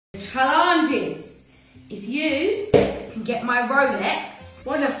Judges, if you can get my Rolex.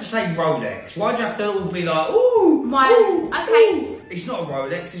 Why'd you have to say Rolex? Why'd you have to all be like, ooh, Okay. Ooh. It's not a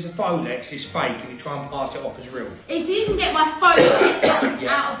Rolex, it's a Folex, it's fake, and you try and pass it off as real. If you can get my Folex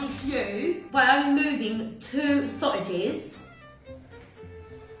out of this U by only moving 2 sottages.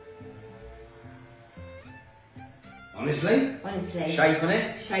 Honestly? Honestly. Shake on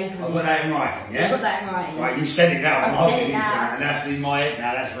it? Shake on it. I've got that in writing, yeah? I've got that in writing. Right, you said it now. I've said it now. And that's in my head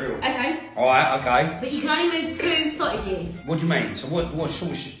now, that's real. Okay. Alright, okay. But you can only move 2 sottages. What do you mean? So what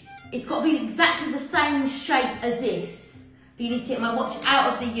sort of It's got to be exactly the same shape as this. But you need to get my watch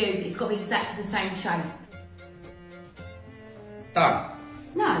out of the U, but it's got to be exactly the same shape. Done.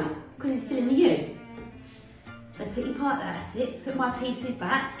 No, because it's still in the U. So put your part, that's it. Put my pieces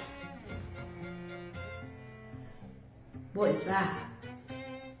back. What is that?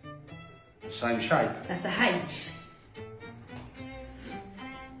 Same shape. That's a H.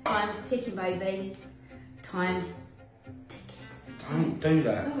 Time's ticking, baby. Time's ticking. Don't do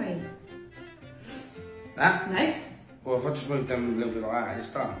that. Sorry. That? No. Well, if I just move them a little bit like that, it's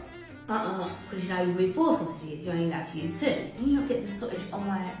done. Because you know you move 4 sausages, you're only allowed to use 2. Can you not get the sausage on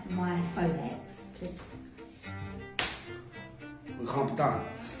my Folex? It can't be done.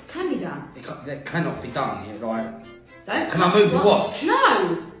 Can be done. That cannot be done. You're like, Don't. Can I move the watch?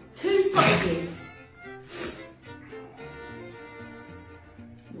 No. 2 sausages.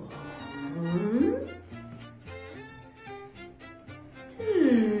 1,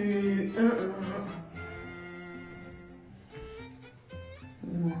 2.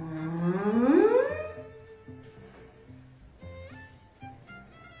 1,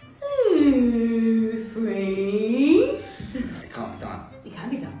 2, 3. it can't be done. It can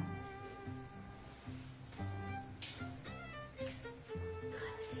be done.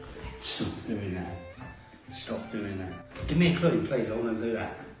 Stop doing that. Stop doing that. Give me a clue, please. I want to do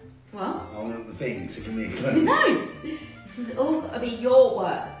that. What? I want the thing, so give me a clue. No! This is all got to be your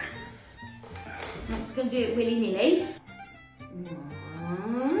work. I'm not just going to do it willy-nilly.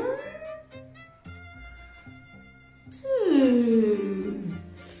 1, 2.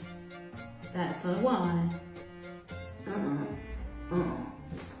 That's a 1.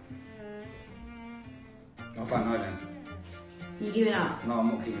 I don't know then. You giving up? No, I'm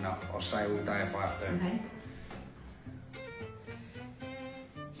not giving up. I'll stay all day if I have to. Okay.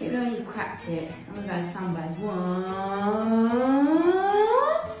 Hit me when you cracked it. I'm going to go sunbathe. 1.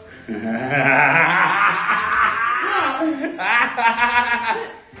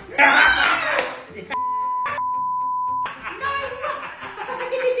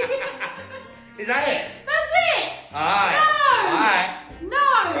 Is that it? That's it! Alright. No! Alright. No!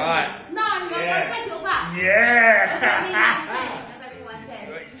 Right. No, I'm going to take it all back. Yeah! That's what I said.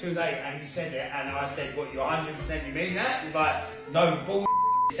 It's too late, and he said it, and I said, what, you 100% you mean that? He's like, no, bull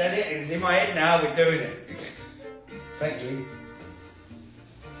said it, it's in my head now, we're doing it. Thank you.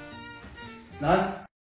 No?